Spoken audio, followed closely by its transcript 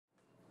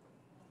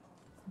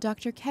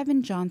Dr.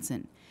 Kevin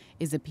Johnson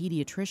is a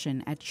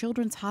pediatrician at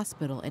Children's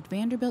Hospital at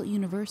Vanderbilt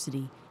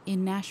University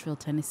in Nashville,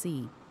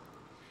 Tennessee.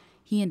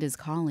 He and his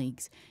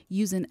colleagues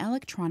use an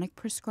electronic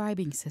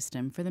prescribing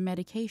system for the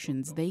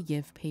medications they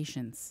give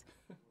patients.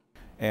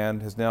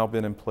 And has now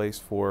been in place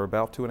for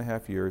about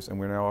 2.5 years, and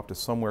we're now up to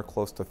somewhere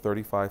close to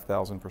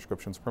 35,000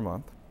 prescriptions per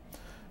month.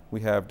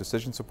 We have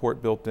decision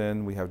support built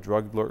in, we have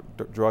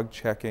drug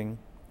checking.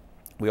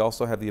 We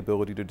also have the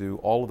ability to do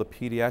all of the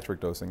pediatric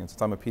dosing, and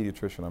since I'm a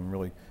pediatrician, I'm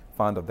really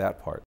fond of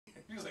that part.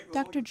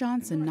 Dr.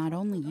 Johnson not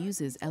only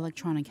uses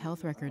electronic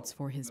health records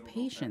for his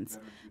patients,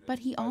 but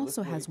he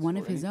also has one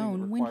of his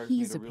own when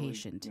he's a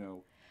patient.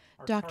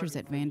 Doctors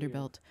at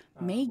Vanderbilt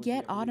may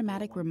get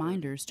automatic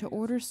reminders to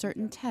order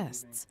certain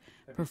tests,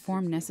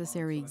 perform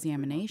necessary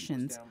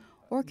examinations,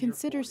 or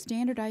consider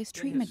standardized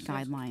treatment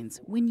guidelines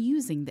when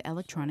using the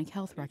electronic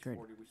health record.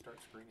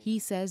 He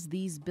says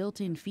these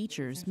built-in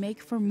features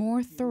make for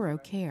more thorough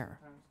care.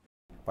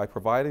 By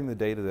providing the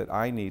data that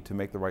I need to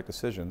make the right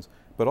decisions,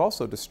 but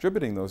also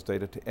distributing those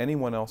data to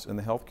anyone else in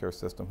the healthcare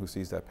system who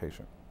sees that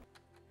patient.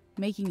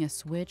 Making a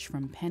switch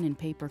from pen and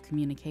paper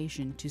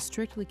communication to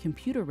strictly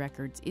computer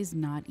records is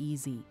not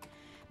easy.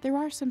 There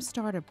are some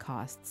startup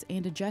costs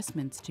and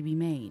adjustments to be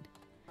made.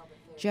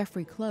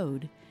 Jeffrey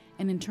Claude,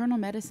 an internal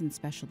medicine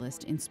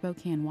specialist in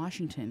Spokane,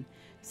 Washington,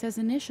 says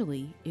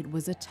initially it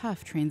was a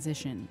tough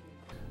transition.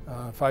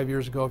 5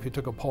 years ago, if you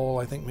took a poll,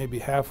 I think maybe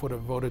half would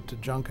have voted to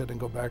junk it and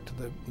go back to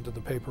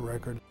the paper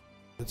record.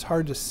 It's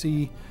hard to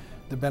see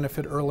the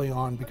benefit early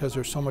on because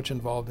there's so much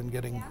involved in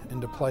getting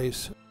into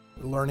place,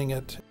 learning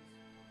it.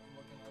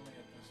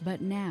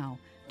 But now,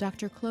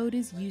 Dr. Claude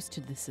is used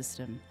to the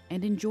system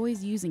and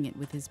enjoys using it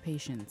with his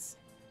patients.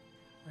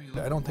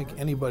 I don't think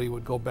anybody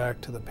would go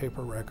back to the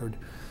paper record.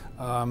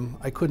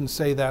 I couldn't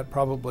say that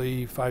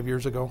probably 5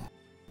 years ago.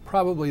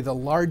 Probably the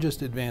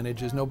largest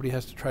advantage is nobody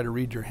has to try to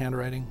read your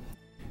handwriting.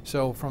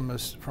 So from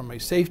a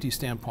safety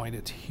standpoint,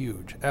 it's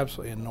huge,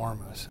 absolutely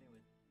enormous.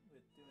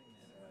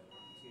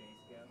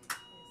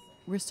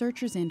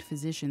 Researchers and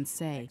physicians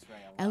say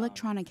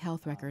electronic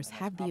health records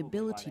have the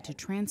ability to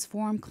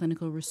transform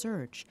clinical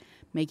research,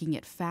 making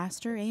it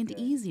faster and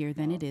easier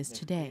than it is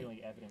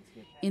today.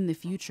 In the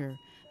future,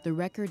 the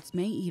records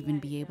may even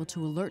be able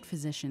to alert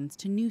physicians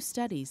to new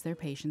studies their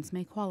patients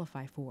may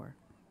qualify for.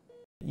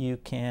 You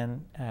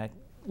can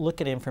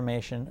look at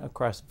information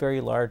across very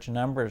large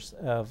numbers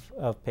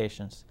of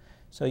patients.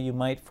 So you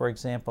might, for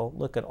example,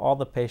 look at all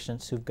the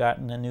patients who've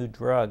gotten a new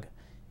drug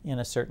in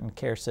a certain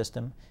care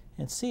system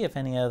and see if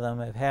any of them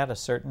have had a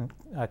certain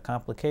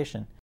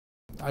complication.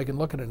 I can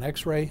look at an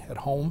x-ray at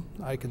home.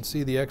 I can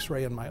see the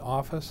x-ray in my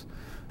office.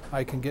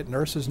 I can get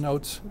nurses'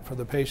 notes for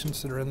the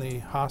patients that are in the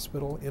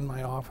hospital in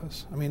my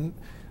office. I mean,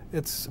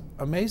 it's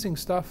amazing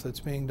stuff that's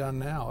being done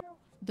now.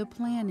 The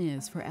plan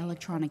is for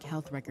electronic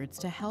health records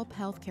to help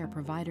healthcare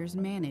providers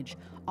manage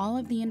all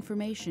of the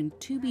information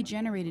to be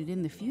generated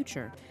in the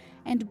future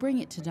and bring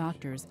it to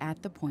doctors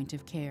at the point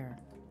of care.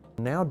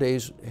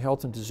 Nowadays,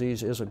 health and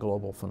disease is a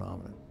global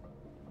phenomenon.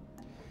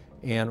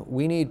 And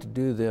we need to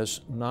do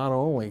this not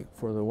only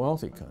for the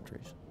wealthy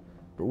countries,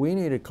 but we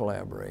need to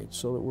collaborate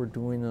so that we're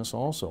doing this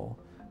also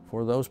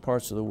for those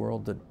parts of the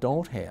world that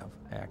don't have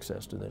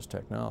access to this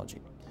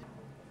technology.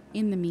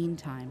 In the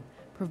meantime,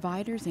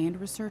 providers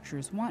and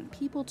researchers want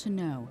people to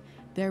know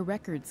their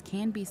records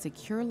can be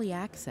securely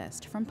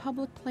accessed from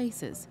public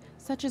places,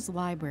 such as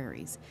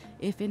libraries,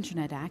 if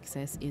internet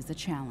access is a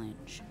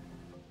challenge.